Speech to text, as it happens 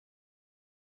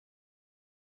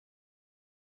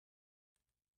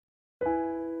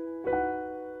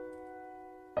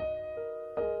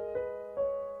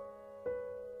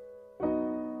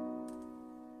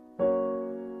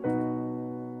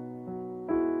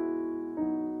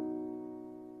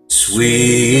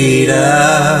Sweet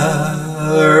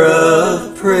hour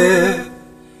of prayer,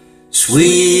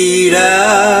 sweet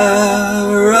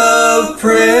hour of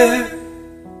prayer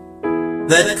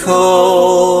that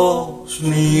calls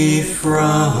me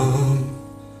from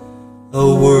a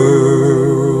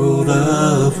world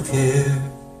of care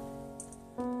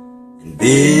and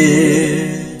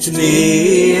bids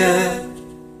me at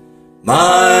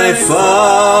my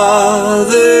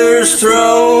Father's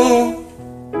throne,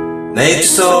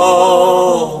 makes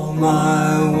all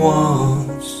my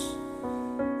wants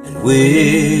and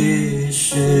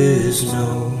wishes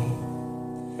known.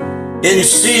 In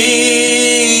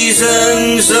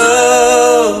seasons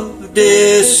of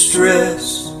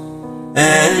distress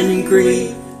and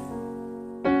grief,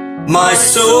 my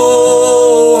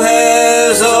soul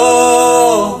has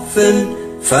often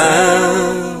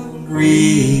found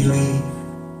relief,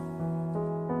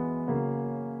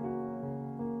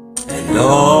 and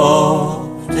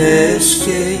oft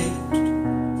escaped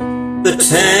the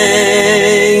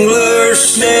tangler's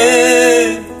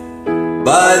snare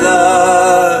by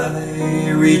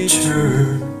thy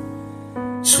return,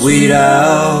 sweet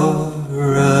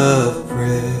hour of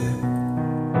prayer.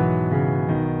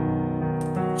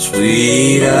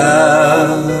 Sweet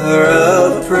hour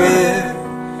of prayer,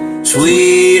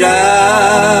 sweet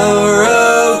hour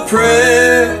of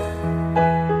prayer,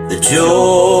 the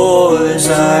joys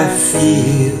I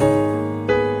feel,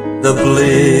 the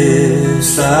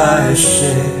bliss I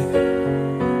share,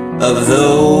 of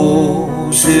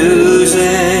those whose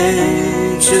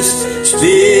anxious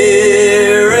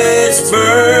spirits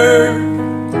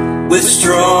burn with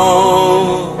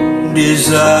strong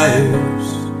desires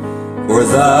for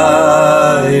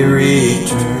thy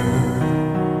return.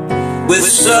 With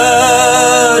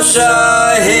such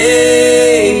I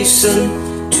hasten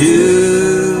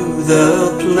to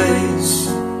the place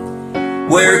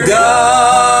where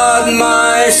God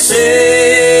my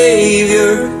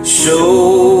Savior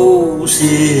shows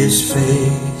his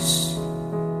face,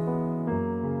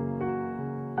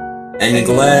 and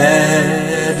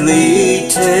gladly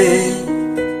take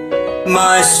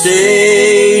my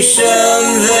station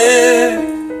there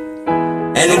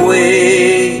and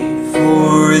wait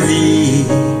for thee,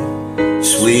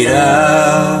 sweet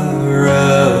hour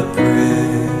of prayer.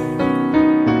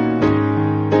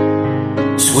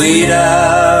 Sweet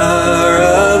hour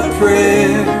of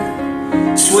prayer,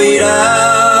 sweet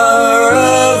hour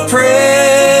of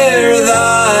prayer,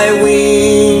 thy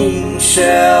wings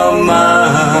shall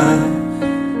my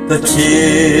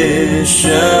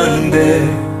petition bear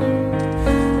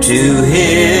to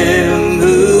him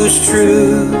whose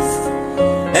truth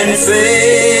and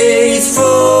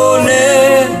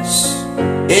faithfulness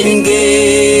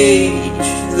engage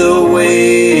the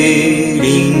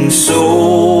waiting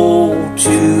soul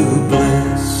to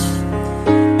bless.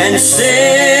 And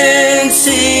since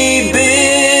he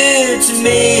bids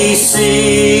me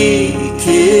seek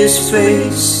his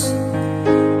face,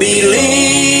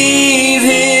 believe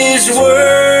his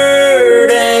word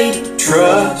and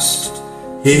trust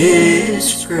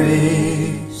his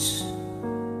grace.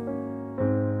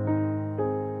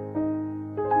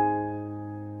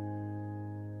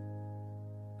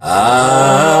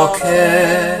 I'll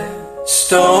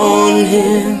cast on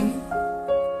him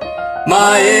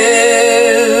my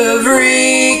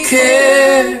every care,